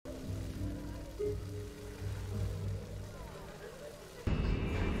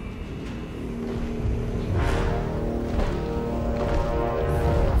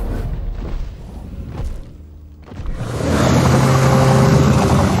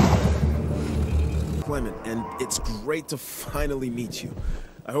Simon, and it's great to finally meet you.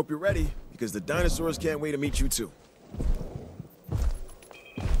 I hope you're ready, because the dinosaurs can't wait to meet you too.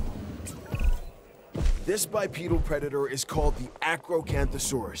 This bipedal predator is called the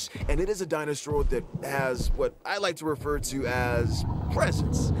Acrocanthosaurus, and it is a dinosaur that has what I like to refer to as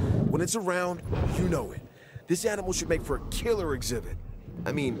presence. When it's around, you know it. This animal should make for a killer exhibit.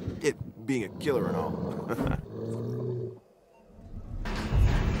 I mean, it being a killer and all.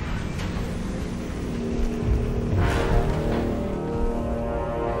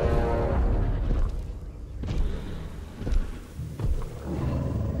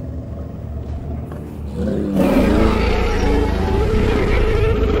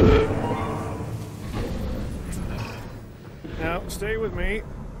 Now, stay with me.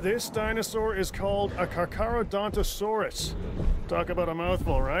 This dinosaur is called a Carcharodontosaurus. Talk about a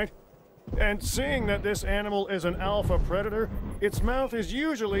mouthful, right? And seeing that this animal is an alpha predator, its mouth is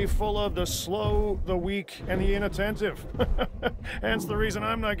usually full of the slow, the weak, and the inattentive. Hence the reason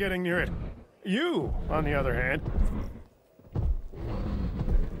I'm not getting near it. You, on the other hand,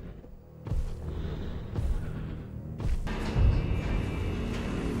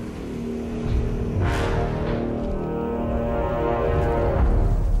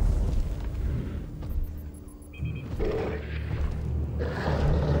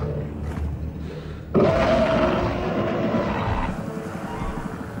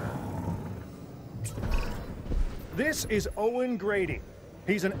 This is Owen Grady.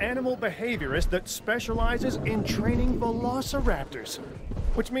 He's an animal behaviorist that specializes in training velociraptors.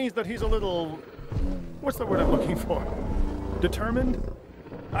 Which means that he's a little... what's the word I'm looking for? Determined?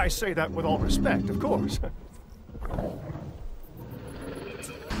 I say that with all respect, of course.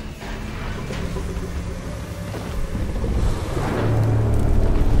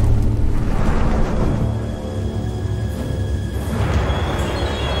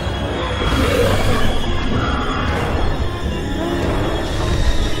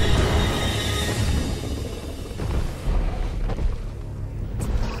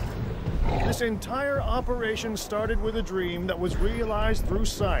 This entire operation started with a dream that was realized through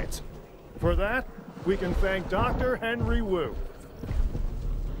science. For that, we can thank Dr. Henry Wu.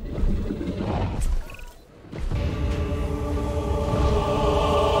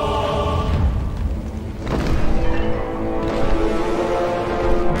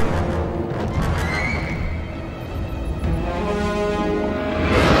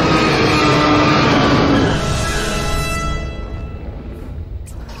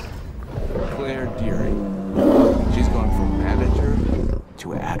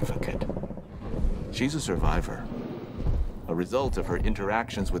 She's a survivor, a result of her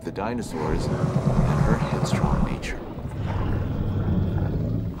interactions with the dinosaurs and her headstrong nature.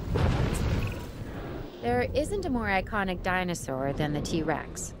 There isn't a more iconic dinosaur than the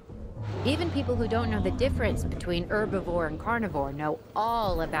T-Rex. Even people who don't know the difference between herbivore and carnivore know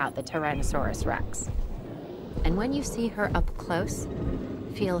all about the Tyrannosaurus Rex. And when you see her up close,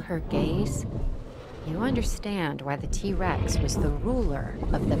 feel her gaze, you understand why the T-Rex was the ruler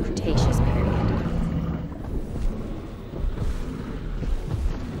of the Cretaceous period.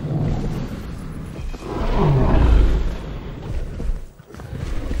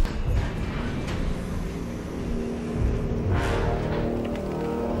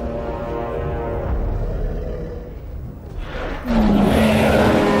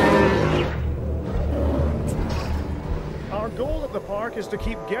 Is to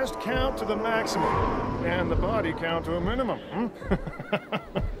keep guest count to the maximum and the body count to a minimum.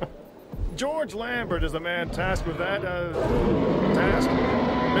 George Lambert is the man tasked with that task.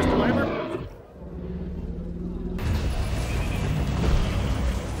 Mr. Lambert?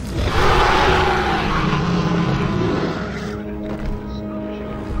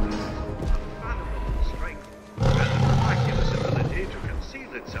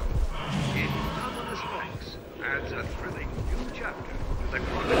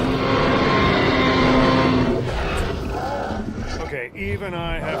 Even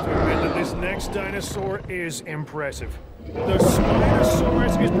I have to admit that this next dinosaur is impressive. The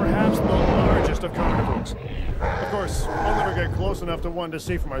Spinosaurus is perhaps the largest of carnivores. Of course, I'll never get close enough to one to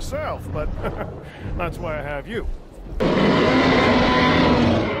see for myself, but that's why I have you.